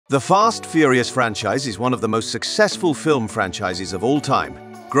The Fast Furious franchise is one of the most successful film franchises of all time,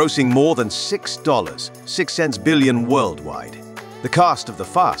 grossing more than $6 billion worldwide. The cast of the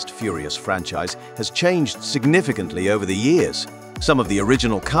Fast Furious franchise has changed significantly over the years. Some of the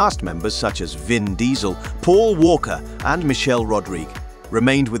original cast members, such as Vin Diesel, Paul Walker, and Michelle Rodriguez,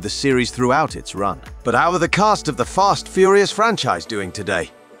 remained with the series throughout its run. But how are the cast of the Fast Furious franchise doing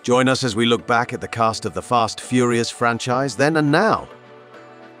today? Join us as we look back at the cast of the Fast Furious franchise then and now.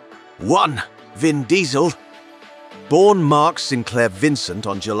 1. Vin Diesel. Born Mark Sinclair Vincent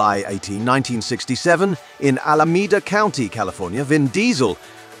on July 18, 1967, in Alameda County, California, Vin Diesel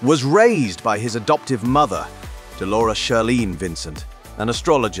was raised by his adoptive mother, Dolores Charlene Vincent, an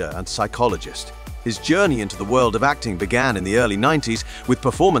astrologer and psychologist. His journey into the world of acting began in the early 90s with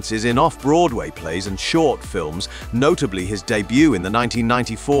performances in off-Broadway plays and short films, notably his debut in the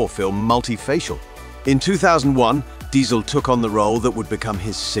 1994 film Multifacial. In 2001, Diesel took on the role that would become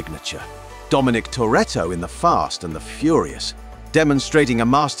his signature, Dominic Toretto in The Fast and the Furious. Demonstrating a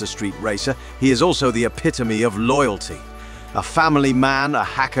master street racer, he is also the epitome of loyalty. A family man, a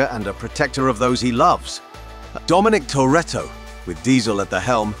hacker, and a protector of those he loves. Dominic Toretto, with Diesel at the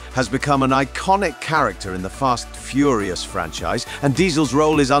helm, has become an iconic character in the Fast Furious franchise, and Diesel's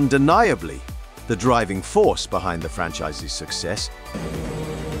role is undeniably the driving force behind the franchise's success.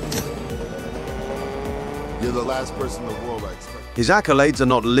 You're the last person in the world I expect. His accolades are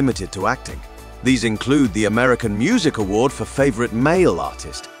not limited to acting. These include the American Music Award for Favorite Male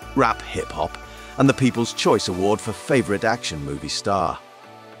Artist, Rap Hip Hop, and the People's Choice Award for Favorite Action Movie Star.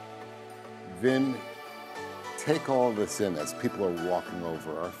 Vin, take all this in as people are walking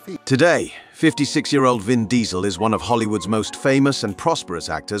over our feet. Today, 56-year-old Vin Diesel is one of Hollywood's most famous and prosperous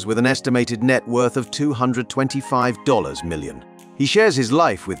actors with an estimated net worth of $225 million. He shares his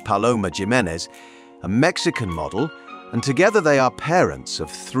life with Paloma Jimenez, a Mexican model, and together they are parents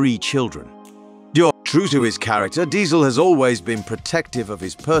of 3 children. True to his character, Diesel has always been protective of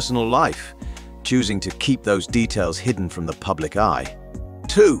his personal life, choosing to keep those details hidden from the public eye.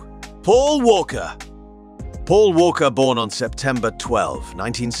 2. Paul Walker. Paul Walker, born on September 12,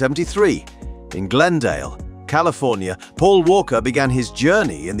 1973, in Glendale, California, Paul Walker began his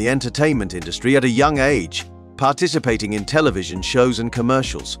journey in the entertainment industry at a young age, participating in television shows and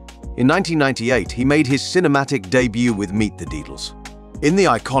commercials. In 1998, he made his cinematic debut with Meet the Deedles. In the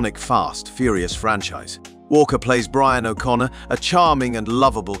iconic Fast Furious franchise, Walker plays Brian O'Connor, a charming and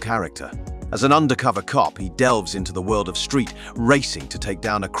lovable character. As an undercover cop, he delves into the world of street racing to take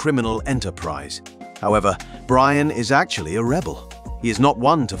down a criminal enterprise. However, Brian is actually a rebel. He is not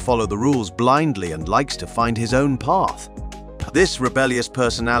one to follow the rules blindly and likes to find his own path. This rebellious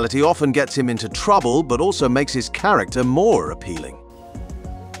personality often gets him into trouble, but also makes his character more appealing.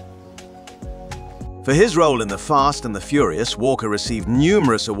 For his role in The Fast and the Furious, Walker received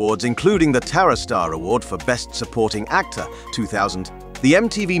numerous awards, including the Tara Star Award for Best Supporting Actor 2000, the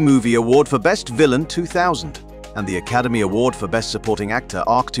MTV Movie Award for Best Villain 2000, and the Academy Award for Best Supporting Actor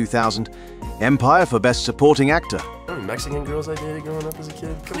ARC 2000, Empire for Best Supporting Actor. Mexican girls I dated growing up as a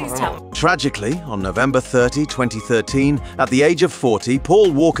kid? Please tell. Tragically, on November 30, 2013, at the age of 40,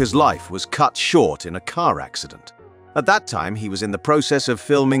 Paul Walker's life was cut short in a car accident. At that time, he was in the process of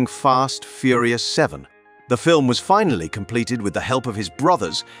filming Fast Furious 7. The film was finally completed with the help of his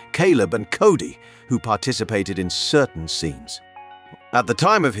brothers, Caleb and Cody, who participated in certain scenes. At the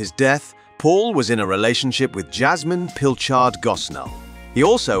time of his death, Paul was in a relationship with Jasmine Pilchard Gosnell. He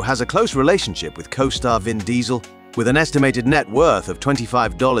also has a close relationship with co-star Vin Diesel. With an estimated net worth of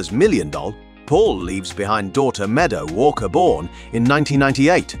 $25 million, Paul leaves behind daughter Meadow Walker, born in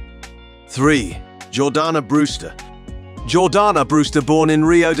 1998. 3. Jordana Brewster. Jordana Brewster, born in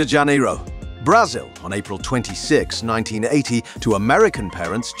Rio de Janeiro, Brazil, on April 26, 1980, to American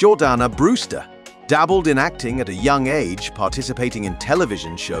parents, Jordana Brewster dabbled in acting at a young age, participating in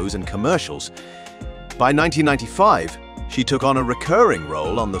television shows and commercials. By 1995, she took on a recurring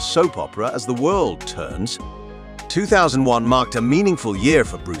role on the soap opera As the World Turns. 2001 marked a meaningful year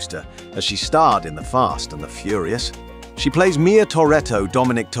for Brewster as she starred in The Fast and the Furious. She plays Mia Toretto,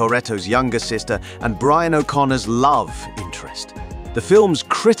 Dominic Toretto's younger sister, and Brian O'Connor's love interest. The film's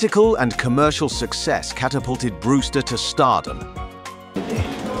critical and commercial success catapulted Brewster to stardom.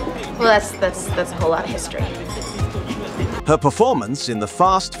 Well, that's a whole lot of history. Her performance in the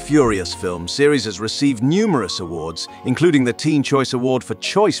Fast Furious film series has received numerous awards, including the Teen Choice Award for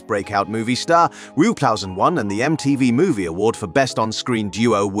Choice Breakout Movie Star, 2001, and the MTV Movie Award for Best On-Screen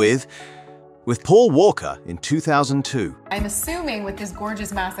Duo with Paul Walker in 2002. I'm assuming with this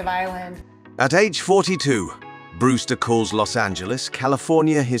gorgeous, massive island. At age 42, Brewster calls Los Angeles,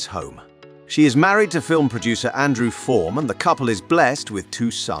 California his home. She is married to film producer Andrew Form, and the couple is blessed with 2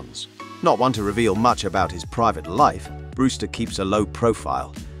 sons. Not one to reveal much about his private life, Brewster keeps a low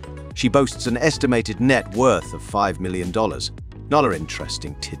profile. She boasts an estimated net worth of $5 million. Another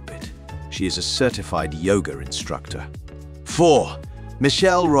interesting tidbit: she is a certified yoga instructor. 4.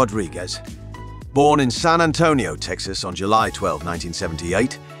 Michelle Rodriguez. Born in San Antonio, Texas on July 12,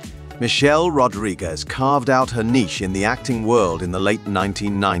 1978, Michelle Rodriguez carved out her niche in the acting world in the late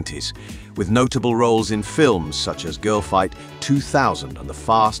 1990s, with notable roles in films such as Girl Fight 2000 and The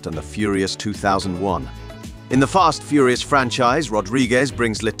Fast and the Furious 2001. In the Fast Furious franchise, Rodriguez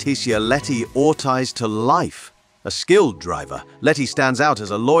brings Leticia Letty Ortiz to life. A skilled driver, Letty stands out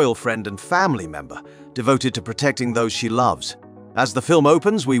as a loyal friend and family member, devoted to protecting those she loves. As the film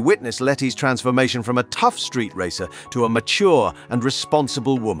opens, we witness Letty's transformation from a tough street racer to a mature and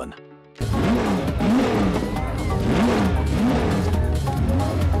responsible woman.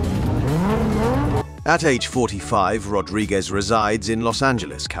 At age 45, Rodriguez resides in Los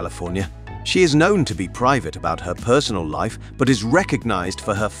Angeles, California. She is known to be private about her personal life, but is recognized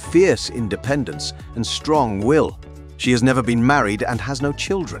for her fierce independence and strong will. She has never been married and has no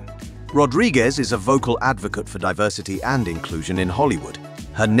children. Rodriguez is a vocal advocate for diversity and inclusion in Hollywood.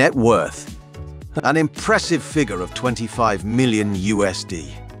 Her net worth: an impressive figure of $25 million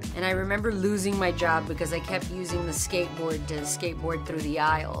USD. And I remember losing my job because I kept using the skateboard to skateboard through the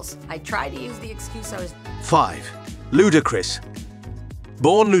aisles. I tried to use the excuse I was... 5. Ludacris.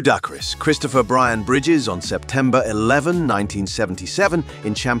 Born Ludacris Christopher Brian Bridges on September 11, 1977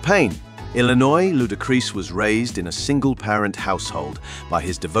 in Champaign, Illinois, Ludacris was raised in a single-parent household by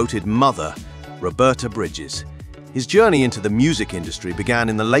his devoted mother, Roberta Bridges. His journey into the music industry began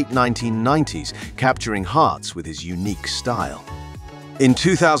in the late 1990s, capturing hearts with his unique style. In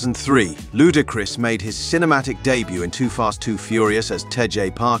 2003, Ludacris made his cinematic debut in Too Fast, Too Furious as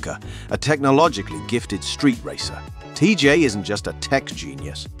TJ Parker, a technologically gifted street racer. TJ isn't just a tech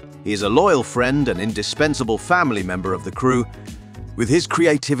genius. He is a loyal friend and indispensable family member of the crew. With his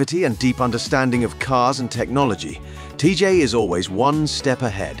creativity and deep understanding of cars and technology, TJ is always one step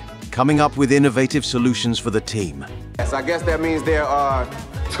ahead, coming up with innovative solutions for the team. Yes, I guess that means there are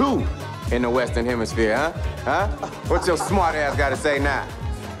 2 in the Western Hemisphere, huh? What's your smart ass got to say now?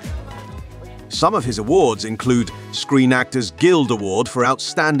 Some of his awards include Screen Actors Guild Award for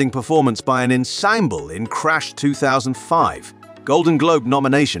Outstanding Performance by an Ensemble in Crash 2005, Golden Globe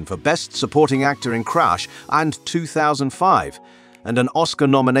nomination for Best Supporting Actor in Crash and 2005, and an Oscar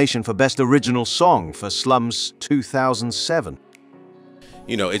nomination for Best Original Song for Slums 2007.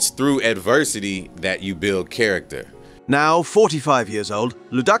 You know, it's through adversity that you build character. Now 45 years old,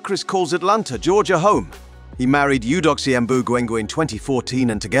 Ludacris calls Atlanta, Georgia home. He married Eudoxie Mbugwengu in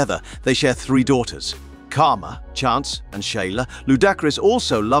 2014, and together they share 3 daughters: Karma, Chance, and Shayla. Ludacris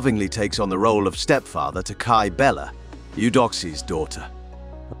also lovingly takes on the role of stepfather to Kai Bella, Eudoxie's daughter.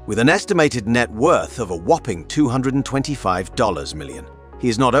 With an estimated net worth of a whopping $225 million. He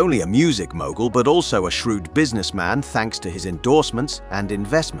is not only a music mogul, but also a shrewd businessman thanks to his endorsements and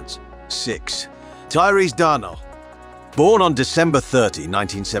investments. 6. Tyrese Darnell. Born on December 30,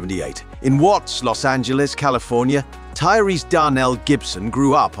 1978, in Watts, Los Angeles, California, Tyrese Darnell Gibson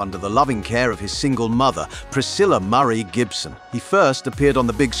grew up under the loving care of his single mother, Priscilla Murray Gibson. He first appeared on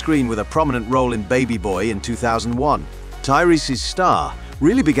the big screen with a prominent role in Baby Boy in 2001. Tyrese's star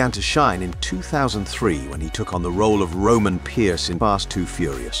really began to shine in 2003 when he took on the role of Roman Pierce in Fast 2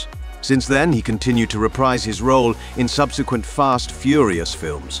 Furious. Since then, he continued to reprise his role in subsequent Fast Furious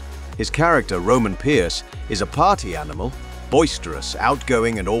films. His character, Roman Pierce, is a party animal, boisterous,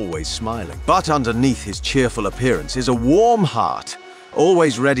 outgoing, and always smiling. But underneath his cheerful appearance is a warm heart,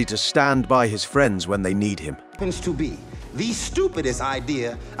 always ready to stand by his friends when they need him. Happens to be the stupidest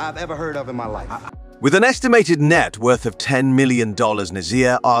idea I've ever heard of in my life. With an estimated net worth of $10 million,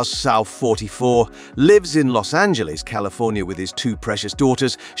 Nazir South 44 lives in Los Angeles, California with his 2 precious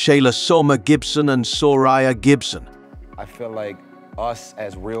daughters, Shayla Soma Gibson and Soraya Gibson. I feel like us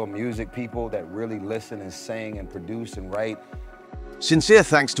as real music people that really listen and sing and produce and write. Sincere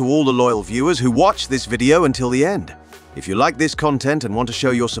thanks to all the loyal viewers who watched this video until the end. If you like this content and want to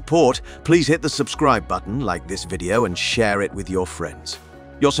show your support, please hit the subscribe button, like this video, and share it with your friends.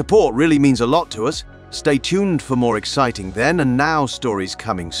 Your support really means a lot to us. Stay tuned for more exciting then and now stories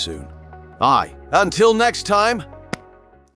coming soon. Until next time,